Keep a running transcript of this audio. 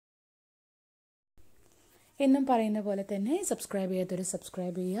എന്നും പറയുന്ന പോലെ തന്നെ സബ്സ്ക്രൈബ് ചെയ്യാത്തവർ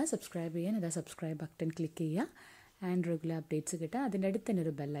സബ്സ്ക്രൈബ് ചെയ്യാൻ അതാ സബ്സ്ക്രൈബ് ബട്ടൺ ക്ലിക്ക് ചെയ്യുക ആൻഡ് റെഗുലർ അപ്ഡേറ്റ്സ് കിട്ടുക. അതിൻ്റെ അടുത്ത് തന്നെ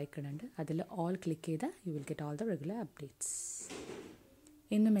ഒരു ബെൽ ഐക്കൺ ഉണ്ട്, അതിൽ ഓൾ ക്ലിക്ക് ചെയ്താൽ you will get all the regular updates.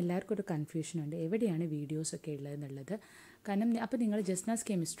 ഇന്നും എല്ലാവർക്കും ഒരു കൺഫ്യൂഷനുണ്ട്, എവിടെയാണ് വീഡിയോസൊക്കെ ഉള്ളതെന്നുള്ളത്. കാരണം അപ്പോൾ നിങ്ങൾ ജസ്നാസ്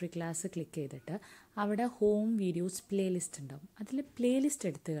കെമിസ്ട്രി ക്ലാസ് ക്ലിക്ക് ചെയ്തിട്ട് അവിടെ ഹോം വീഡിയോസ് പ്ലേലിസ്റ്റ് ഉണ്ടാവും. അതിൽ പ്ലേലിസ്റ്റ്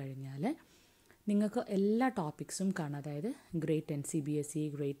എടുത്തു കഴിഞ്ഞാൽ നിങ്ങൾക്ക് എല്ലാ ടോപ്പിക്സും കാണാം. അതായത് grade 10 CBSE,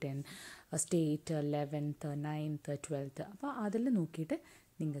 grade 10 state, 11th 9th 12th. അപ്പോൾ അതിൽ നോക്കിയിട്ട്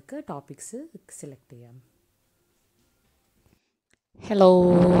നിങ്ങൾക്ക് ടോപ്പിക്സ് സെലക്ട് ചെയ്യാം. Hello,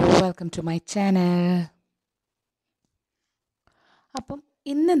 welcome to my channel. അപ്പം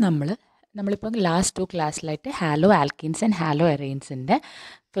ഇന്ന് നമ്മളിപ്പം last 2 ക്ലാസ്സിലായിട്ട് hello alkenes and hello അറേൻസിൻ്റെ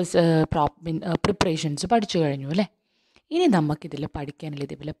preparations പഠിച്ചു കഴിഞ്ഞു അല്ലേ. ഇനി നമുക്കിതിൽ പഠിക്കാനുള്ള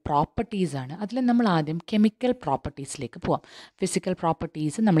ഇതേപോലെ പ്രോപ്പർട്ടീസാണ്. അതിൽ നമ്മൾ ആദ്യം കെമിക്കൽ പ്രോപ്പർട്ടീസിലേക്ക് പോവാം. ഫിസിക്കൽ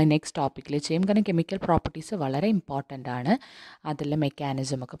പ്രോപ്പർട്ടീസ് നമ്മൾ നെക്സ്റ്റ് ടോപ്പിക്കിൽ ചെയ്യും, കാരണം കെമിക്കൽ പ്രോപ്പർട്ടീസ് വളരെ ഇമ്പോർട്ടൻ്റ് ആണ്, അതിലെ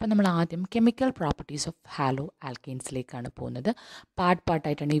മെക്കാനിസം ഒക്കെ. അപ്പോൾ നമ്മൾ ആദ്യം കെമിക്കൽ പ്രോപ്പർട്ടീസ് ഓഫ് ഹാലോ ആൽക്കീൻസിലേക്കാണ് പോകുന്നത്.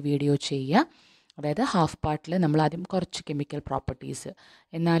 പാർട്ടായിട്ടാണ് ഈ വീഡിയോ ചെയ്യുക. അതായത് ഹാഫ് പാർട്ടിൽ നമ്മൾ ആദ്യം കുറച്ച് കെമിക്കൽ പ്രോപ്പർട്ടീസ്,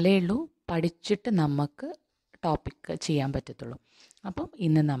 എന്നാലേ ഉള്ളൂ പഠിച്ചിട്ട് നമുക്ക് ടോപ്പിക്ക് ചെയ്യാൻ പറ്റത്തുള്ളൂ. അപ്പം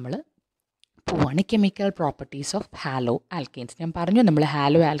ഇന്ന് നമ്മൾ പോവാണ് chemical properties of hello alkenes. ഞാൻ പറഞ്ഞു നമ്മൾ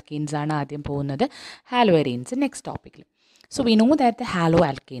ഹാലോ ആൽക്കീൻസ് ആണ് ആദ്യം പോകുന്നത്, ഹാലോ അറീൻസ് നെക്സ്റ്റ് ടോപ്പിക്കിൽ. So we know that hello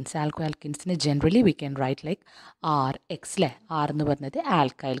ആൽക്കീൻസിന് generally we can write like RX അല്ലേ. R എന്ന് പറഞ്ഞത്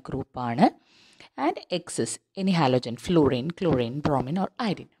ആൽക്കൈൽ ഗ്രൂപ്പാണ് and X any halogen, fluorine, chlorine, bromine or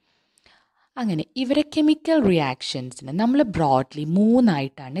Irene. അങ്ങനെ ഇവരെ കെമിക്കൽ റിയാക്ഷൻസിന് നമ്മൾ ബ്രോഡ്ലി 3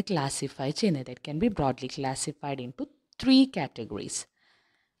 ആയിട്ടാണ് ക്ലാസിഫൈ ചെയ്യുന്നത്. It can be broadly classified in to 3 categories.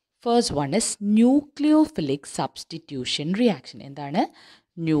 First one is nucleophilic substitution reaction. എന്താണ്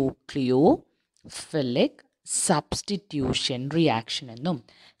ന്യൂക്ലിയോഫിലിക് സബ്സ്റ്റിറ്റ്യൂഷൻ റിയാക്ഷൻ എന്നും,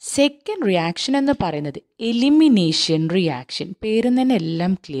 സെക്കൻഡ് റിയാക്ഷൻ എന്ന് പറയുന്നത് elimination reaction. പേര് തന്നെ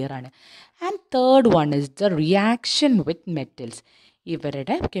എല്ലാം ക്ലിയർ ആണ്. And third one is the reaction with metals.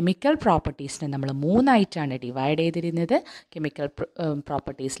 ഇവരുടെ കെമിക്കൽ പ്രോപ്പർട്ടീസിനെ നമ്മൾ 3 ആയിട്ടാണ് ഡിവൈഡ് ചെയ്തിരുന്നത് കെമിക്കൽ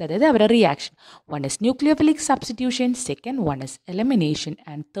പ്രോപ്പർട്ടീസിൽ. അതായത് അവരുടെ reaction, one is nucleophilic substitution, second one is elimination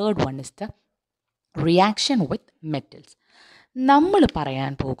and third one is the reaction with metals. നമ്മൾ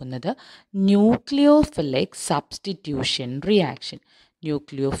പറയാൻ പോകുന്നത് nucleophilic substitution reaction.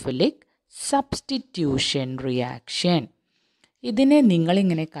 Nucleophilic substitution reaction ഇതിനെ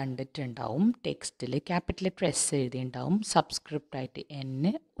നിങ്ങളിങ്ങനെ കണ്ടിട്ടുണ്ടാവും, ടെക്സ്റ്റിൽ ക്യാപിറ്റൽ ലെറ്റർ S എഴുതിയിട്ടുണ്ടാവും, സബ്സ്ക്രിപ്റ്റായിട്ട് N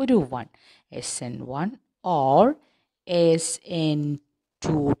ഒരു 1, SN1 ഓർ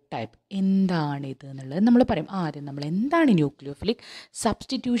SN2 ടൈപ്പ്. എന്താണിത് എന്നുള്ളത് നമ്മൾ പറയും. ആദ്യം നമ്മൾ എന്താണ് ന്യൂക്ലിയോഫിലിക്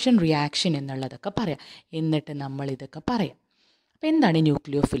സബ്സ്റ്റിറ്റ്യൂഷൻ റിയാക്ഷൻ എന്നുള്ളതൊക്കെ പറയാം, എന്നിട്ട് നമ്മളിതൊക്കെ പറയാം. അപ്പോൾ എന്താണ്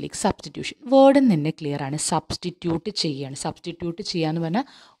ന്യൂക്ലിയോഫിലിക് സബ്സ്റ്റിറ്റ്യൂഷൻ? വേർഡും തന്നെ ക്ലിയർ ആണ്, സബ്സ്റ്റിറ്റ്യൂട്ട് ചെയ്യുകയാണ്. സബ്സ്റ്റിറ്റ്യൂട്ട് ചെയ്യുക എന്ന് പറഞ്ഞാൽ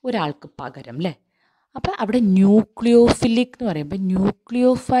ഒരാൾക്ക് പകരം അല്ലേ. അപ്പോൾ അവിടെ ന്യൂക്ലിയോഫിലിക് എന്ന് പറയുമ്പോൾ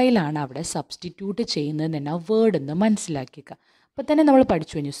ന്യൂക്ലിയോഫൈലാണ് അവിടെ സബ്സ്റ്റിറ്റ്യൂട്ട് ചെയ്യുന്നത് തന്നെ വേർഡ് എന്ന് മനസ്സിലാക്കിക്കുക. അപ്പോൾ തന്നെ നമ്മൾ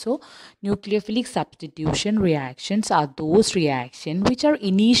പഠിച്ചു കഴിഞ്ഞു. So nucleophilic substitution reactions are those reaction which are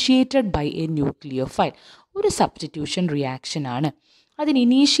initiated by A nucleophile. ഒരു സബ്സ്റ്റിറ്റ്യൂഷൻ റിയാക്ഷൻ ആണ്, അതിന്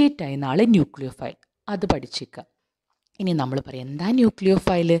ഇനീഷ്യേറ്റ് ചെയ്യുന്ന ആൾ ന്യൂക്ലിയോഫൈൽ. അത് പഠിച്ചേക്കുക. ഇനി നമ്മൾ പറയും എന്താ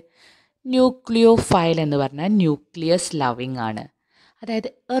ന്യൂക്ലിയോഫൈൽ? ന്യൂക്ലിയോഫൈൽ എന്ന് പറഞ്ഞാൽ ന്യൂക്ലിയസ് ലവിങ് ആണ്. അതായത്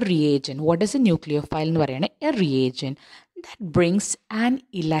A reagent. What is A nucleophile എന്ന് പറയുന്നത്? A reagent that brings an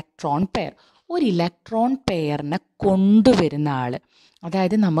electron pair. ഒരു ഇലക്ട്രോൺ പെയറിനെ കൊണ്ടുവരുന്ന ആൾ.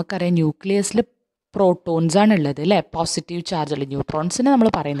 അതായത് നമുക്കറിയാം ന്യൂക്ലിയസിൽ പ്രോട്ടോൺസ് ആണ് ഉള്ളത് അല്ലേ, പോസിറ്റീവ് ചാർജ് ഉള്ളത്. ന്യൂട്രോൺസിനെ നമ്മൾ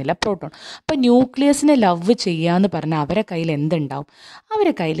പറയുന്നില്ല, പ്രോട്ടോൺ. അപ്പോൾ ന്യൂക്ലിയസിനെ ലവ് ചെയ്യുക എന്ന് പറഞ്ഞാൽ അവരെ കയ്യിൽ എന്തുണ്ടാവും?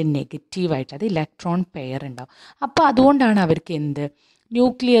 അവരെ കയ്യിൽ നെഗറ്റീവായിട്ട് അത് ഇലക്ട്രോൺ പെയർ ഉണ്ടാവും. അപ്പോൾ അതുകൊണ്ടാണ് അവർക്ക് എന്ത്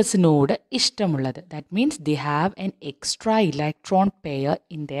ന്യൂക്ലിയസിനോട് ഇഷ്ടമുള്ളത്. That means they have an extra electron pair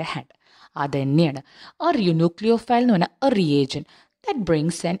in there hand. അത് തന്നെയാണ് ന്യൂക്ലിയോഫൈൽ എന്ന് പറഞ്ഞാൽ A reagent that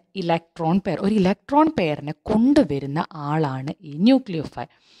brings an electron pair. ഒരു ഇലക്ട്രോൺ പെയറിനെ കൊണ്ടുവരുന്ന ആളാണ് ഈ ന്യൂക്ലിയോഫൈൽ.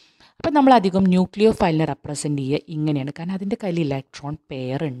 അപ്പോൾ നമ്മളധികം ന്യൂക്ലിയോഫൈലിനെ റെപ്രസെൻറ്റ് ചെയ്യുക ഇങ്ങനെയാണ്, കാരണം അതിൻ്റെ കയ്യിൽ ഇലക്ട്രോൺ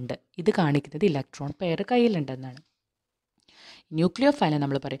പെയർ ഉണ്ട്. ഇത് കാണിക്കുന്നത് ഇലക്ട്രോൺ പെയർ കയ്യിലുണ്ടെന്നാണ്. ന്യൂക്ലിയോഫൈലിനെ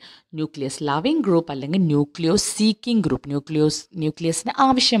നമ്മൾ പറയും ന്യൂക്ലിയസ് ലവിങ് ഗ്രൂപ്പ് അല്ലെങ്കിൽ ന്യൂക്ലിയോ സീക്കിംഗ് ഗ്രൂപ്പ്. ന്യൂക്ലിയസിന്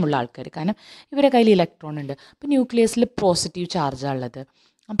ആവശ്യമുള്ള ആൾക്കാർ, കാരണം ഇവരുടെ കയ്യിൽ ഇലക്ട്രോൺ ഉണ്ട്. അപ്പോൾ ന്യൂക്ലിയസിൽ പോസിറ്റീവ് ചാർജാണ് ഉള്ളത്,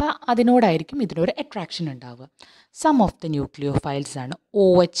 അപ്പോൾ അതിനോടായിരിക്കും ഇതിനൊരു അട്രാക്ഷൻ ഉണ്ടാവുക. സം ഓഫ് ദ ന്യൂക്ലിയോഫൈൽസ് ആണ്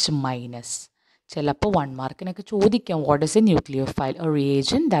OH-. ചിലപ്പോൾ 1 മാർക്കിനൊക്കെ ചോദിക്കാം, what is A nucleophile? A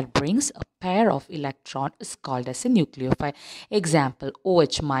reagent that brings A pair of electron is called as A nucleophile. Example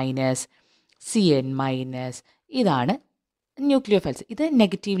OH-, CN-. ഇതാണ് ന്യൂക്ലിയോഫൈൽസ്. ഇത്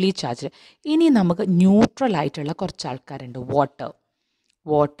നെഗറ്റീവ്ലി ചാർജ്. ഇനി നമുക്ക് ന്യൂട്രൽ ആയിട്ടുള്ള കുറച്ച് ആൾക്കാരുണ്ട്.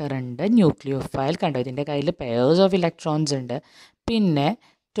 വാട്ടർ ഉണ്ട് ന്യൂക്ലിയോഫൈൽ. കണ്ടോ, ഇതിൻ്റെ കയ്യിൽ പെയർസ് ഓഫ് ഇലക്ട്രോൺസ് ഉണ്ട്. പിന്നെ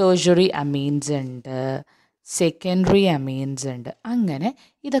ടേഴ്സറി അമീൻസ് ഉണ്ട്, സെക്കൻഡറി അമീൻസ് ഉണ്ട്. അങ്ങനെ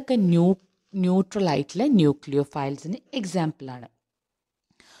ഇതൊക്കെ ന്യൂട്രൽ ആയിട്ടുള്ള ന്യൂക്ലിയോഫൈൽസിന് എക്സാമ്പിളാണ്.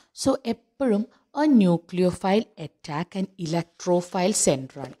 സോ എപ്പോഴും A nucleophile attack and electrophile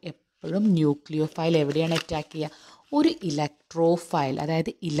സെൻറ്ററാണ്. എപ്പോഴും ന്യൂക്ലിയോഫൈൽ എവിടെയാണ് അറ്റാക്ക് ചെയ്യുക? ഒരു ഇലക്ട്രോഫൈൽ, അതായത്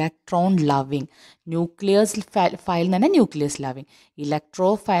ഇലക്ട്രോൺ ലവിങ്. ന്യൂക്ലിയസ് ഫൈൽ എന്ന് പറഞ്ഞാൽ ന്യൂക്ലിയസ് ലവിങ്,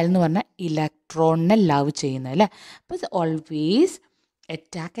 ഇലക്ട്രോഫൈൽ എന്ന് പറഞ്ഞാൽ ഇലക്ട്രോണിനെ ലവ് ചെയ്യുന്നത് അല്ലേ. അപ്പോൾ ഇത് always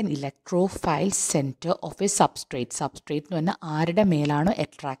attack an electrophile centre of A substrate. Substrate എന്ന് പറഞ്ഞാൽ ആരുടെ മേലാണോ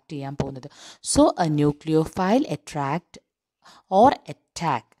അട്രാക്ട് ചെയ്യാൻ പോകുന്നത്. So A nucleophile attract or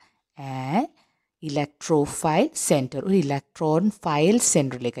attack an electrophile centre. ഒരു electron file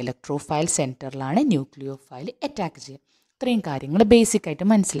സെൻറ്ററിലേക്ക്, electrophile സെൻറ്ററിലാണ് nucleophile attack ചെയ്യുക. ഇത്രയും കാര്യങ്ങൾ ബേസിക്കായിട്ട്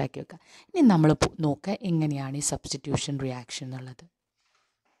മനസ്സിലാക്കി വെക്കുക. ഇനി നമ്മൾ നോക്കുക എങ്ങനെയാണ് ഈ സബ്സ്റ്റിറ്റ്യൂഷൻ റിയാക്ഷൻ എന്നുള്ളത്.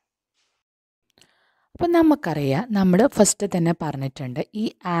 അപ്പം നമുക്കറിയാം, നമ്മൾ ഫസ്റ്റ് തന്നെ പറഞ്ഞിട്ടുണ്ട്, ഈ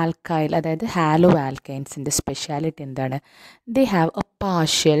ആൽക്കൈൽ അതായത് ഹാലോ ആൽക്കൈൻസിൻ്റെ സ്പെഷ്യാലിറ്റി എന്താണ്? They have A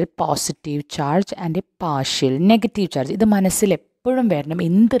partial positive charge and A partial negative charge. ഇത് മനസ്സിൽ എപ്പോഴും വരണം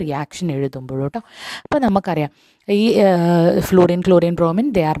എന്ത് റിയാക്ഷൻ എഴുതുമ്പോഴും കേട്ടോ. അപ്പോൾ നമുക്കറിയാം ഈ fluorine, chlorine, bromine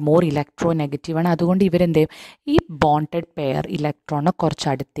they are more electro നെഗറ്റീവാണ്. അതുകൊണ്ട് ഇവരെന്ത് ചെയ്യും? ഈ ബോണ്ടഡ് പെയർ ഇലക്ട്രോണെ കുറച്ച്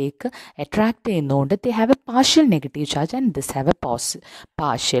അടുത്തേക്ക് അട്രാക്ട് ചെയ്യുന്നതുകൊണ്ട് they have A partial negative charge and this have A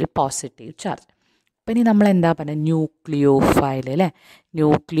partial positive charge. അപ്പം ഇനി നമ്മൾ എന്താ പറയുക? ന്യൂക്ലിയോഫൈൽ അല്ലേ.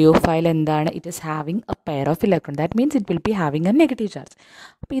 ന്യൂക്ലിയോഫൈൽ എന്താണ്? It is having A pair of electron, that means it will be having A negative charge.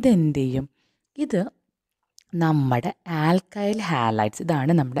 അപ്പോൾ ഇത് എന്ത് ചെയ്യും? ഇത് നമ്മുടെ ആൽക്കൈൽ ഹാലൈഡ്സ്,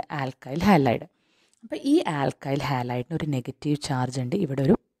 ഇതാണ് നമ്മുടെ ആൽക്കൈൽ ഹാലൈഡ്. അപ്പോൾ ഈ ആൽക്കൈൽ ഹാലൈഡിന് ഒരു നെഗറ്റീവ് ചാർജ് ഉണ്ട്, ഇവിടെ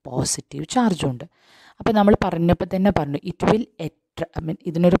ഒരു പോസിറ്റീവ് ചാർജും ഉണ്ട്. അപ്പോൾ നമ്മൾ പറഞ്ഞപ്പോൾ തന്നെ പറഞ്ഞു ഇറ്റ് വിൽ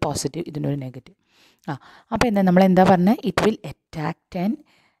ഇതിനൊരു പോസിറ്റീവ്, ഇതിനൊരു നെഗറ്റീവ്. അപ്പോൾ എന്താ നമ്മളെന്താ പറഞ്ഞത്? It will attacked and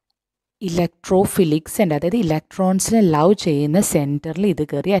electrophilic centre, അതായത് ഇലക്ട്രോൺസിനെ ലവ് ചെയ്യുന്ന സെൻറ്ററിൽ ഇത്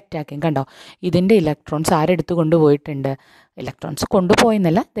കയറി അറ്റാക്ക് ചെയ്യും. കണ്ടോ, ഇതിൻ്റെ ഇലക്ട്രോൺസ് ആരെടുത്ത് കൊണ്ടുപോയിട്ടുണ്ട്? Electrons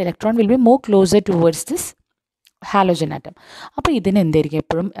കൊണ്ടുപോയെന്നല്ല, the electron will be more closer towards this halogen atom. അപ്പോൾ ഇതിന് എന്തായിരിക്കും?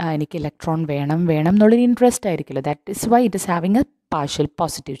 എപ്പോഴും എനിക്ക് ഇലക്ട്രോൺ വേണം എന്നുള്ളൊരു ഇൻട്രസ്റ്റ് ആയിരിക്കുമല്ലോ. That is why it is having A partial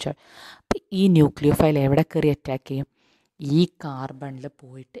positive charge. അപ്പോൾ ഈ ന്യൂക്ലിയോഫൈൽ എവിടെ കയറി അറ്റാക്ക് ചെയ്യും? ഈ കാർബണിൽ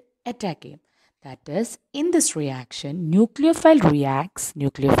പോയിട്ട് അറ്റാക്ക് ചെയ്യും. That is, in this reaction, nucleophile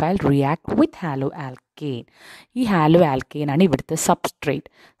react with haloalkane. ഈ haloalkane ആണ് ഇവിടുത്തെ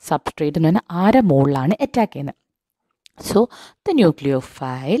സബ്സ്ട്രേറ്റ് എന്ന് പറഞ്ഞാൽ ആരെ മുകളിലാണ് അറ്റാക്ക് ചെയ്യുന്നത്. So the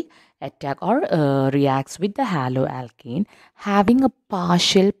nucleophile attack or reacts with the haloalkane having a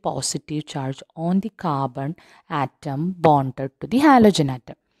partial positive charge on the carbon atom bonded to the halogen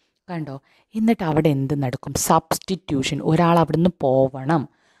atom. കണ്ടോ, എന്നിട്ട് അവിടെ എന്ത് നടക്കും? സബ്സ്റ്റിറ്റ്യൂഷൻ. ഒരാൾ അവിടുന്ന് പോവണം.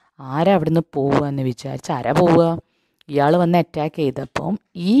 ആരാ അവിടുന്ന് പോവുക എന്ന് വിചാരിച്ചാൽ ആരാ പോവുക? ഇയാൾ വന്ന് അറ്റാക്ക് ചെയ്തപ്പം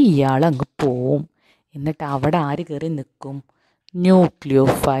ഇയാൾ അങ്ങ് പോവും. എന്നിട്ട് അവിടെ ആര് കയറി നിൽക്കും?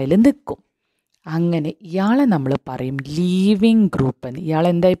 ന്യൂക്ലിയോഫൈൽ നിൽക്കും. അങ്ങനെ ഇയാളെ നമ്മൾ പറയും ലീവിങ് ഗ്രൂപ്പ് എന്ന്.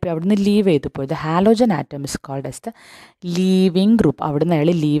 ഇയാളെന്താ ഇപ്പോൾ അവിടുന്ന് ലീവ് ചെയ്ത് പോയത്? Halogen atom is called as the living group. അവിടുന്ന് അയാൾ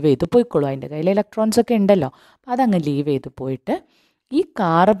ലീവ് ചെയ്ത് പോയിക്കോളൂ. അതിൻ്റെ കയ്യിൽ ഇലക്ട്രോൺസ് ഒക്കെ ഉണ്ടല്ലോ, അപ്പോൾ അതങ്ങ് ലീവ് ചെയ്ത് പോയിട്ട് ഈ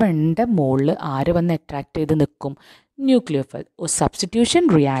കാർബണിൻ്റെ മുകളിൽ ആര് വന്ന് അട്രാക്ട് ചെയ്ത് നിൽക്കും? Nucleophile. A substitution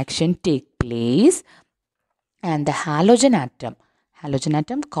reaction take place and the halogen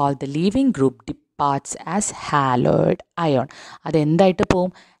atom called the leaving group departs as halide ion. അതെന്തായിട്ട്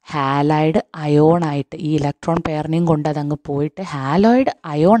പോവും? ഹാലൈഡ് അയോൺ ആയിട്ട്. ഈ ഇലക്ട്രോൺ പെയറിനെയും കൊണ്ട് അതങ്ങ് പോയിട്ട് ഹാലോയിഡ്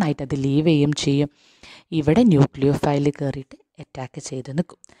അയോൺ ആയിട്ട് അത് ലീവ് ചെയ്യും. ഇവിടെ ന്യൂക്ലിയോഫൈൽ കയറിയിട്ട് അറ്റാക്ക് ചെയ്ത്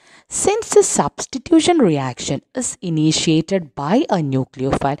നിൽക്കും. Since the substitution reaction is initiated by a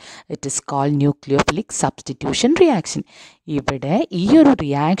nucleophile, it is called nucleophilic substitution reaction. ഇവിടെ ഈ ഒരു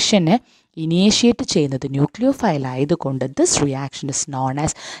റിയാക്ഷനെ ഇനീഷ്യേറ്റ് ചെയ്യുന്നത് ന്യൂക്ലിയോഫൈൽ ആയതുകൊണ്ട് this reaction is known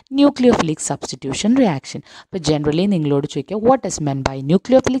as nucleophilic substitution reaction. അപ്പോൾ ജനറലി നിങ്ങളോട് ചോദിക്കുക what is men by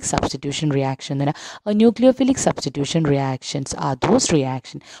nucleophilic substitution reaction എന്ന് പറഞ്ഞാൽ nucleophilic substitution reactions are those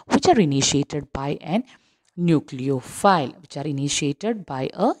reaction which are initiated by an nucleophile.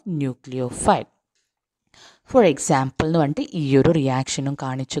 For example എന്ന് പറഞ്ഞിട്ട് ഈ ഒരു റിയാക്ഷനും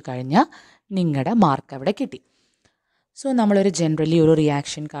കാണിച്ചു കഴിഞ്ഞാൽ നിങ്ങളുടെ മാർക്ക് അവിടെ കിട്ടി. സോ നമ്മളൊരു ജനറലി ഒരു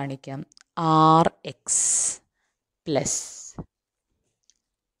റിയാക്ഷൻ കാണിക്കാം. RX പ്ലസ്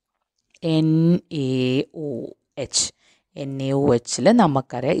NaOH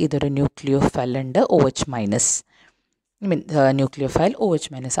നമുക്കറിയാം ഇതൊരു ന്യൂക്ലിയോഫൈൽ ഉണ്ട്, OH minus nucleophile OH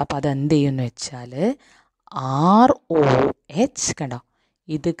minus. അപ്പോൾ അതെന്ത് ചെയ്യുമെന്ന് വെച്ചാൽ ROH കണ്ടോ,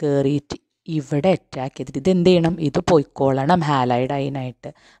 ഇത് കയറിയിട്ട് ഇവിടെ അറ്റാക്ക് ചെയ്തിട്ട് ഇതെന്ത് ചെയ്യണം? ഇത് പോയിക്കോളണം ഹാലൈഡ് അയനായിട്ട്.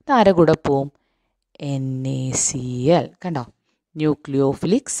 അതാരെ കൂടെ പോവും? NaCl. കണ്ടോ,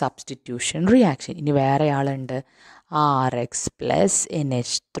 ന്യൂക്ലിയോഫിലിക് സബ്സ്റ്റിറ്റ്യൂഷൻ റിയാക്ഷൻ. ഇനി വേറെ ആളുണ്ട് RX പ്ലസ്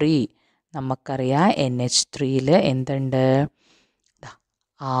NH3. നമുക്കറിയാം NH3യിൽ എന്തുണ്ട്?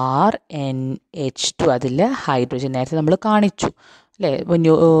 RNH2 അതിൽ ഹൈഡ്രജൻ നേരത്തെ നമ്മൾ കാണിച്ചു അല്ലേ,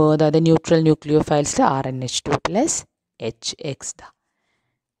 അതായത് neutral nucleophiles RNH2 plus HX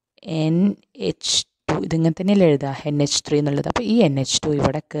NH2 ഇതിങ്ങനെ തന്നെയല്ലേ എഴുതുക NH3 എന്നുള്ളത്. അപ്പോൾ ഈ NH2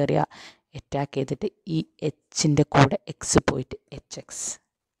 ഇവിടെ കയറിയ അറ്റാക്ക് ചെയ്തിട്ട് ഈ Hൻ്റെ കൂടെ X പോയിട്ട് HX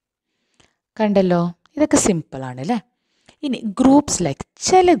കണ്ടല്ലോ. ഇതൊക്കെ സിമ്പിളാണ് അല്ലേ. ഇനി ഗ്രൂപ്പ്സ് ലൈക്ക്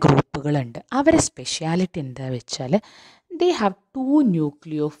ചില ഗ്രൂപ്പുകളുണ്ട്, അവരെ സ്പെഷ്യാലിറ്റി എന്താ വെച്ചാൽ ദേ ഹാവ് 2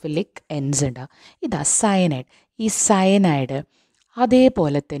 ന്യൂക്ലിയോഫിലിക് എൻഡ്സ് ഉണ്ടാവും. ഇതാ സയനൈഡ്. ഈ സയനൈഡ്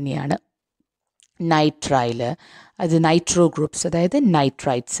അതേപോലെ തന്നെയാണ് നൈട്രൈൽ, അത് നൈട്രോ ഗ്രൂപ്പ്സ്, അതായത്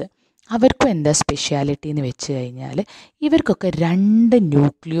നൈട്രൈറ്റ്സ്. അവർക്കും എന്താ സ്പെഷ്യാലിറ്റി എന്ന് വെച്ച് കഴിഞ്ഞാൽ ഇവർക്കൊക്കെ 2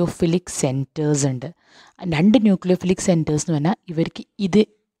 ന്യൂക്ലിയോഫിലിക് സെൻറ്റേഴ്സ് ഉണ്ട്. 2 ന്യൂക്ലിയോഫിലിക് സെൻറ്റേഴ്സ് എന്ന് പറഞ്ഞാൽ ഇവർക്ക് ഇത്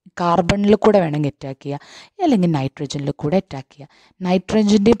കാർബണിൽ കൂടെ വേണമെങ്കിൽ അറ്റാക്ക് ചെയ്യുക, അല്ലെങ്കിൽ നൈട്രജനിൽ കൂടെ അറ്റാക്ക് ചെയ്യുക.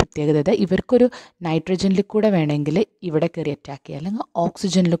 നൈട്രജൻ്റെ പ്രത്യേകത ഇവർക്കൊരു നൈട്രജനിൽ കൂടെ വേണമെങ്കിൽ ഇവിടെ കയറി അറ്റാക്ക് ചെയ്യുക, അല്ലെങ്കിൽ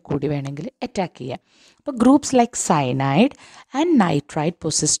ഓക്സിജനിൽ കൂടി വേണമെങ്കിൽ അറ്റാക്ക് ചെയ്യുക. അപ്പോൾ groups like cyanide and nitrite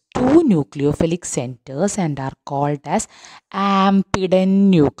possess 2 nucleophilic centres and are called as ആംപിഡൻ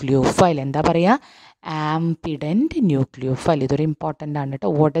nucleophile. എന്താ പറയുക? ആംപിഡൻറ്റ് ന്യൂക്ലിയോഫൈൽ. ഇതൊരു ഇമ്പോർട്ടൻ്റ് ആണ് കേട്ടോ.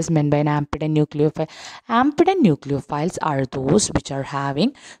 What is men by an ആംപിഡൻ nucleophile? ആംപിഡൻ nucleophiles are those which are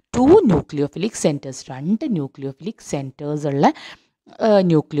having 2 nucleophilic centres. 2 nucleophilic centres ഉള്ള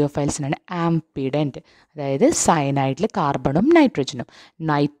ന്യൂക്ലിയോഫൈൽസിനാണ് ആംപിഡൻറ്റ്. അതായത് സയനൈഡിൽ കാർബണും നൈട്രജനും,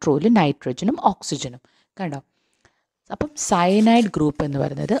 നൈട്രോയിൽ നൈട്രജനും ഓക്സിജനും. കണ്ടോ? അപ്പം സയനൈഡ് ഗ്രൂപ്പ് എന്ന്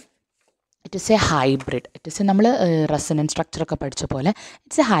പറയുന്നത് it is A hybrid. It is നമ്മൾ റെസൊണൻസ് സ്ട്രക്ചറൊക്കെ പഠിച്ച പോലെ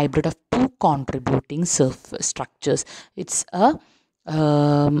it's A hybrid of 2 contributing structures. It's A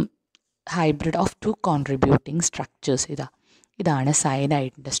hybrid of 2 contributing structures. ഇതാണ്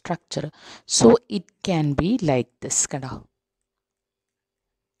സയനൈഡിൻ്റെ structure. So it can be like this. കണ്ടോ?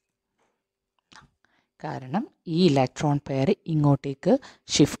 കാരണം ഈ ഇലക്ട്രോൺ പെയർ ഇങ്ങോട്ടേക്ക്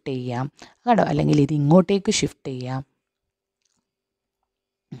ഷിഫ്റ്റ് ചെയ്യാം, കണ്ടോ, അല്ലെങ്കിൽ ഇത് ഇങ്ങോട്ടേക്ക് ഷിഫ്റ്റ് ചെയ്യാം.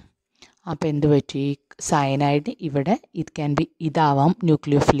 അപ്പോൾ എന്ത് പറ്റി? സയനൈഡ് ഇവിടെ it can be ഇതാവാം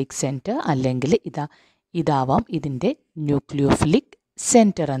nucleophilic centre, അല്ലെങ്കിൽ ഇതാവാം ഇതിൻ്റെ ന്യൂക്ലിയോഫിലിക്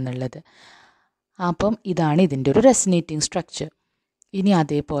സെൻറ്റർ എന്നുള്ളത്. അപ്പം ഇതാണ് ഇതിൻ്റെ ഒരു റെസനേറ്റിംഗ് സ്ട്രക്ചർ. ഇനി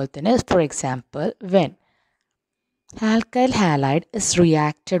അതേപോലെ തന്നെ for example when alkyl halide is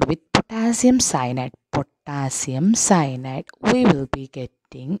reacted with potassium cyanide, we will be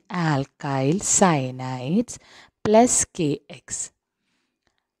getting alkyl cyanides plus KX.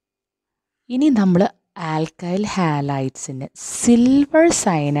 ഇനി നമ്മൾ ആൽക്കൈൽ ഹാലൈഡ്സിന് സിൽവർ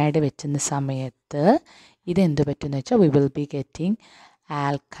സയനൈഡ് വെച്ചുന്ന സമയത്ത് ഇതെന്ത് പറ്റുമെന്ന് വെച്ചാൽ we will be getting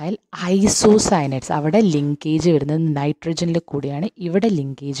alkyl ഐസോസയനൈഡ്സ്. അവിടെ ലിങ്കേജ് വരുന്നത് നൈട്രജനിൽ കൂടിയാണ്, ഇവിടെ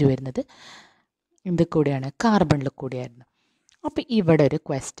ലിങ്കേജ് വരുന്നത് എന്ത് കൂടിയാണ്? കാർബണിൽ കൂടിയായിരുന്നു. അപ്പോൾ ഇവിടെ ഒരു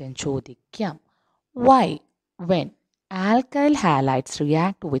ക്വസ്റ്റ്യൻ ചോദിക്കാം. Why when alkyl halides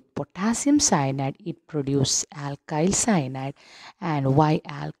react with potassium cyanide it produces alkyl cyanide, and why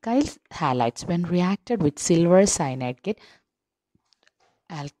alkyl halides when reacted with silver cyanide get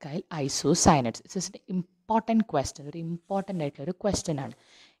alkyl isocyanide? This is an important question. ഒരു important ആയിട്ടുള്ളൊരു question ആണ്.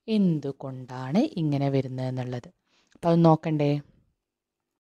 എന്തുകൊണ്ടാണ് ഇങ്ങനെ വരുന്നത് എന്നുള്ളത്. അപ്പോൾ അത് നോക്കണ്ടേ?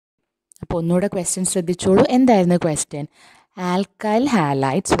 അപ്പോൾ ഒന്നുകൂടെ ക്വസ്റ്റ്യൻ ശ്രദ്ധിച്ചോളൂ. എന്തായിരുന്നു question? Alkyl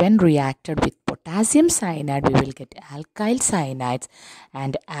halides when reacted with potassium cyanide we will get alkyl cyanides,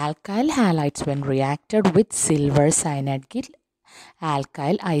 and alkyl halides when reacted with silver cyanide get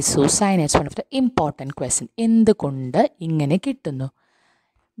alkyl isocyanades. One of the important question. എന്തുകൊണ്ട് ഇങ്ങനെ കിട്ടുന്നു?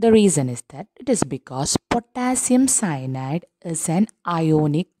 The reason is that it is because potassium cyanide is an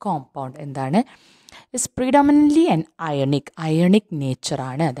ionic compound. എന്താണ്? is predominantly an ionic nature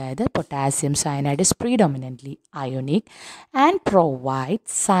ആണ്. അതായത് potassium cyanide is predominantly ionic and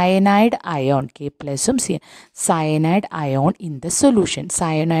provides cyanide ion K+ഉം cyanide ion in the solution.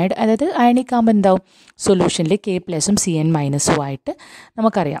 cyanide അതായത് ionic ആകുമ്പോൾ എന്താവും? സൊല്യൂഷനിൽ K+ഉം CN- ആയിട്ട്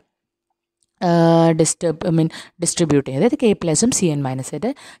നമുക്കറിയാം distribute ചെയ്യും. അതായത് K+ഉം CN-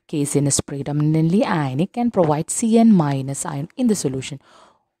 ആയിട്ട് KCN is predominantly ionic and provides CN- ion in the solution.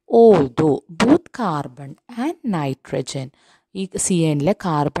 Although both carbon and nitrogen, CNലെ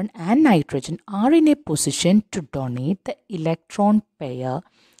carbon and nitrogen are in a position to donate the electron pair,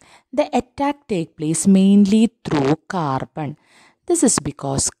 the attack take place mainly through carbon. This is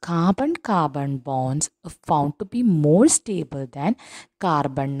because carbon-carbon bonds are found to be more stable than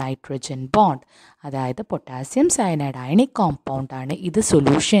carbon-nitrogen bond. അതായത് potassium cyanide ionic compound ആണ്. ഇത്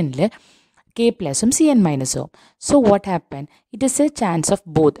സൊല്യൂഷനിൽ K+ഉം CN-ഉം. So what happened? It is a chance of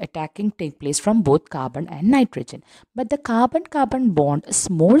both attacking take place from both carbon and nitrogen. But the carbon-carbon bond is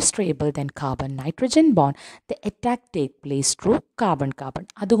more stable than carbon-nitrogen bond. The attack take place through carbon-carbon.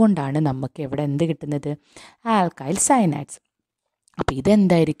 അതുകൊണ്ടാണ് നമുക്ക് ഇവിടെ എന്ത് കിട്ടുന്നത്? Alkyl സയനൈഡ്സ്. അപ്പോൾ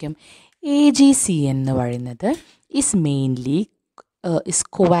ഇതെന്തായിരിക്കും? AgC എന്ന് പറയുന്നത് is mainly is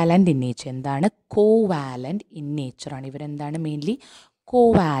covalent in nature. എന്താണ്? Covalent in നേച്ചറാണ്. ഇവരെന്താണ്? Mainly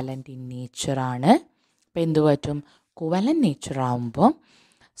covalent in നേച്ചറാണ്. അപ്പോൾ എന്ത് പറ്റും? കോവാലൻ്റ് നേച്ചർ ആകുമ്പോൾ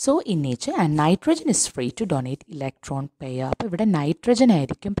so in nature and nitrogen is free to donate electron pair. അപ്പോൾ ഇവിടെ നൈട്രജൻ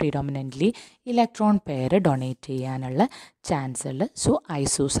ആയിരിക്കും പ്രിഡോമിനൻ്റ്ലി ഇലക്ട്രോൺ പെയർ ഡൊണേറ്റ് ചെയ്യാനുള്ള ചാൻസ് ഉള്ളത്. So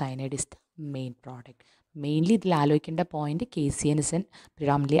isocyanide is the main product. Mainly ഇതിൽ ആലോചിക്കേണ്ട point KCN is an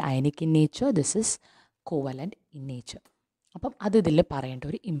predominantly അയനിക് in nature, this is covalent in nature. അപ്പം അത് ഇതിൽ പറയേണ്ട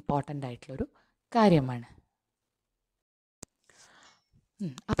ഒരു ഇമ്പോർട്ടൻ്റ് ആയിട്ടുള്ളൊരു കാര്യമാണ്.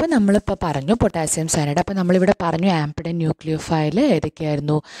 അപ്പോൾ നമ്മളിപ്പോൾ പറഞ്ഞു പൊട്ടാസ്യം സയനൈഡ്. അപ്പോൾ നമ്മളിവിടെ പറഞ്ഞു ആംപിഡൻ ന്യൂക്ലിയോഫൈൽ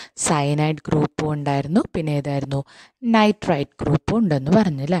ഏതൊക്കെയായിരുന്നു? സയനൈഡ് ഗ്രൂപ്പും ഉണ്ടായിരുന്നു, പിന്നെ ഏതായിരുന്നു? നൈട്രൈറ്റ് ഗ്രൂപ്പും ഉണ്ടെന്ന്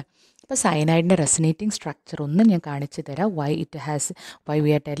പറഞ്ഞു അല്ലേ. അപ്പോൾ സയനൈഡിൻ്റെ റെസനേറ്റിംഗ് സ്ട്രക്ചർ ഒന്ന് ഞാൻ കാണിച്ചു തരാം. Y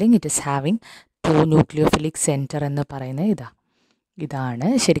V R telling it is having 2 nucleophilic centre എന്ന് പറയുന്നത് ഇതാണ്.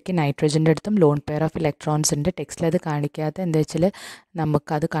 ശരിക്കും നൈട്രജൻ്റെ അടുത്തും ലോൺ പെയർ ഓഫ് ഇലക്ട്രോൺസിൻ്റെ ടെക്സ്റ്റിൽ അത് കാണിക്കാത്ത എന്താ വെച്ചാൽ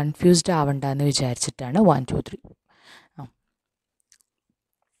നമുക്കത് കൺഫ്യൂസ്ഡ് ആവണ്ടെന്ന് വിചാരിച്ചിട്ടാണ്. 1 2 3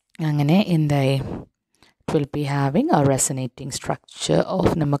 അങ്ങനെ എന്തായി? It will be having A resonating structure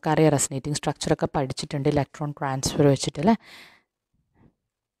of, നമുക്കറിയാം റെസനേറ്റിംഗ് സ്ട്രക്ചറൊക്കെ പഠിച്ചിട്ടുണ്ട് ഇലക്ട്രോൺ ട്രാൻസ്ഫർ വെച്ചിട്ടല്ലേ.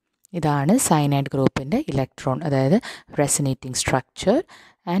 ഇതാണ് സയനൈഡ് ഗ്രൂപ്പിൻ്റെ ഇലക്ട്രോൺ, അതായത് resonating structure.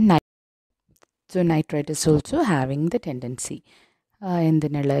 And nitrite is also having the tendency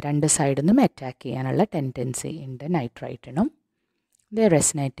എന്തിനുള്ള 2 സൈഡിൽ നിന്നും അറ്റാക്ക് ചെയ്യാനുള്ള ടെൻഡൻസി ഉണ്ട് നൈട്രൈറ്റിനും. ദ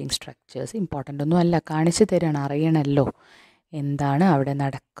റെസനേറ്റിംഗ് സ്ട്രക്ചേഴ്സ് ഇമ്പോർട്ടൻ്റ് ഒന്നും അല്ല, കാണിച്ചു തരാണ്, അറിയണമല്ലോ എന്താണ് അവിടെ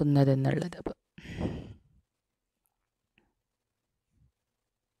നടക്കുന്നതെന്നുള്ളത്. അപ്പോൾ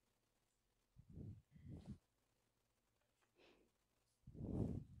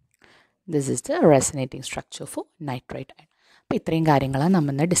this is the resonating structure four nitrite iron. അപ്പോൾ ഇത്രയും കാര്യങ്ങളാണ്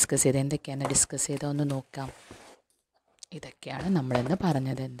നമ്മളിന്ന് ഡിസ്കസ് ചെയ്തത്. എന്തൊക്കെയാണ് ഡിസ്കസ് ചെയ്തതെന്ന് നോക്കാം. ഇതൊക്കെയാണ് നമ്മളിന്ന്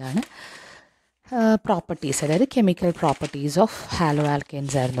പറഞ്ഞത്. എന്താണ്? പ്രോപ്പർട്ടീസ്, അതായത് chemical properties of hello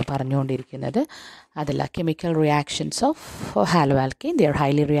alkanes ആയിരുന്നു പറഞ്ഞുകൊണ്ടിരിക്കുന്നത്. അതല്ല, chemical reactions of hello alkane, they are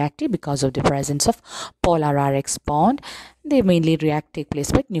highly reactive because of the presence of polar RX bond. They mainly take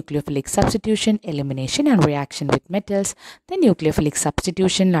place by nucleophilic substitution, elimination and reaction with metals. The nucleophilic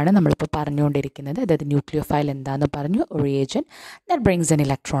substitutionലാണ് നമ്മളിപ്പോൾ പറഞ്ഞുകൊണ്ടിരിക്കുന്നത്. അതായത് nucleophile എന്താണെന്ന് പറഞ്ഞു, reagent that brings an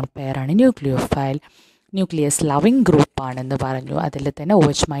electron pair ആണ് nucleophile. Nucleus loving ഗ്രൂപ്പാണെന്ന് പറഞ്ഞു. അതിൽ തന്നെ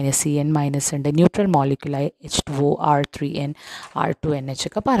OH - CN- ഉണ്ട്. ന്യൂട്രൽ മോളിക്യുലായി H2O, R3N, R2NH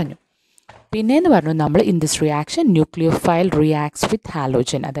ഒക്കെ പറഞ്ഞു. പിന്നെയെന്ന് പറഞ്ഞു നമ്മൾ in this reaction nucleophile reacts with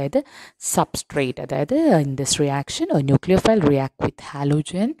halogen, അതായത് സബ്സ്ട്രേറ്റ്. അതായത് in this reaction nucleophile react with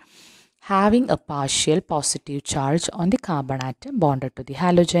halogen having a partial positive charge on the carbon atom bonded to the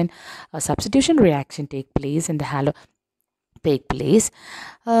halogen. A substitution reaction take place and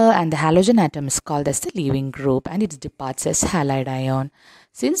the halogen atom is called as the leaving group and it departs as halide ion.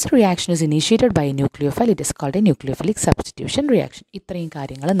 Since reaction is initiated by a nucleophile, it is called a nucleophilic substitution reaction. ഇത്രയും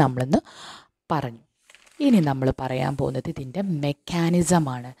കാര്യങ്ങൾ നമ്മളിന്ന് പറഞ്ഞു. ഇനി നമ്മൾ പറയാൻ പോകുന്നത് ഇതിൻ്റെ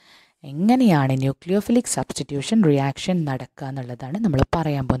മെക്കാനിസമാണ്. എങ്ങനെയാണ് ന്യൂക്ലിയോഫിലിക് സബ്സ്റ്റിറ്റ്യൂഷൻ റിയാക്ഷൻ നടക്കുക എന്നുള്ളതാണ് നമ്മൾ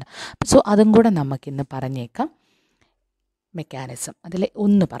പറയാൻ പോകുന്നത്. സോ അതും കൂടെ നമുക്കിന്ന് പറഞ്ഞേക്കാം. മെക്കാനിസം അതിൽ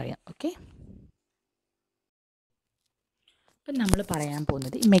ഒന്ന് പറയാം. ഓക്കെ, അപ്പം നമ്മൾ പറയാൻ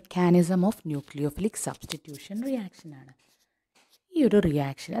പോകുന്നത് ഈ മെക്കാനിസം ഓഫ് ന്യൂക്ലിയോഫിലിക് സബ്സ്റ്റിറ്റ്യൂഷൻ റിയാക്ഷനാണ്. ഈ ഒരു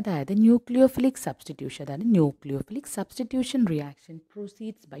റിയാക്ഷൻ, അതായത് nucleophilic substitution reaction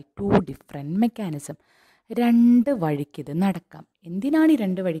proceeds by 2 different mechanism. 2 വഴിക്ക് ഇത് നടക്കാം. എന്തിനാണ് ഈ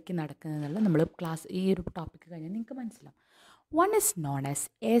 2 വഴിക്ക് നടക്കുന്നത് എന്നുള്ളത് നമ്മൾ ഈ ഒരു ടോപ്പിക്ക് കഴിഞ്ഞാൽ നിങ്ങൾക്ക് മനസ്സിലാവും. One is known as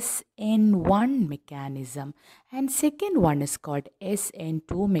SN1 mechanism and second one is called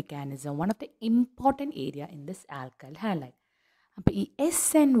SN2 mechanism, one of the important area in this alkyl halide. അപ്പോൾ ഈ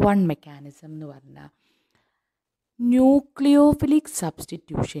SN1 മെക്കാനിസം എന്ന് പറഞ്ഞാൽ ന്യൂക്ലിയോഫിലിക്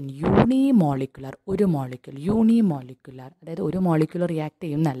സബ്സ്റ്റിറ്റ്യൂഷൻ യൂണിമോളിക്കുലർ, അതായത് ഒരു മോളിക്കുലർ റിയാക്ട്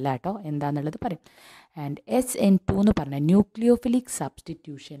ചെയ്യുന്നല്ല കേട്ടോ, എന്താണെന്നുള്ളത് പറയും. ആൻഡ് SN2 എന്ന് പറഞ്ഞാൽ ന്യൂക്ലിയോഫിലിക്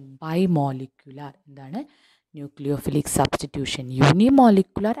സബ്സ്റ്റിറ്റ്യൂഷൻ ബൈമോളിക്കുലർ. എന്താണ്? Nucleophilic substitution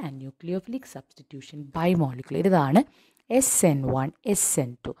unimolecular and nucleophilic substitution ബൈമോളിക്കുലർ. ഇതാണ് SN1,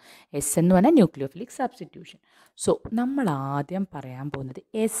 SN2. S എന്ന് പറഞ്ഞാൽ ന്യൂക്ലിയോഫിലിക് സബ്സ്റ്റിറ്റ്യൂഷൻ. സോ നമ്മൾ ആദ്യം പറയാൻ പോകുന്നത്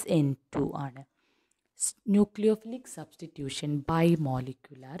SN2 ആണ്, ന്യൂക്ലിയോഫിലിക് സബ്സ്റ്റിറ്റ്യൂഷൻ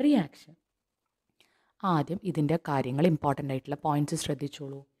ബൈമോളിക്കുലർ റിയാക്ഷൻ. ആദ്യം ഇതിൻ്റെ കാര്യങ്ങൾ, ഇമ്പോർട്ടൻ്റ് ആയിട്ടുള്ള പോയിൻറ്റ്സ്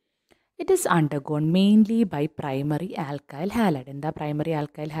ശ്രദ്ധിച്ചോളൂ. It is undergone mainly by primary alkyl halide. എന്താ പ്രൈമറി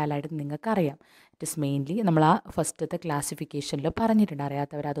ആൽക്കൈൽ ഹാലൈഡ് എന്ന് നിങ്ങൾക്കറിയാം. ഇറ്റ് ഈസ് മെയിൻലി നമ്മൾ ആ ഫസ്റ്റത്തെ ക്ലാസിഫിക്കേഷനിൽ പറഞ്ഞിട്ടുണ്ട്,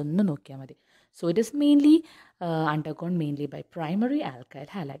 അറിയാത്തവർ അതൊന്ന് നോക്കിയാൽ മതി. So it is mainly undergone mainly by primary alkyl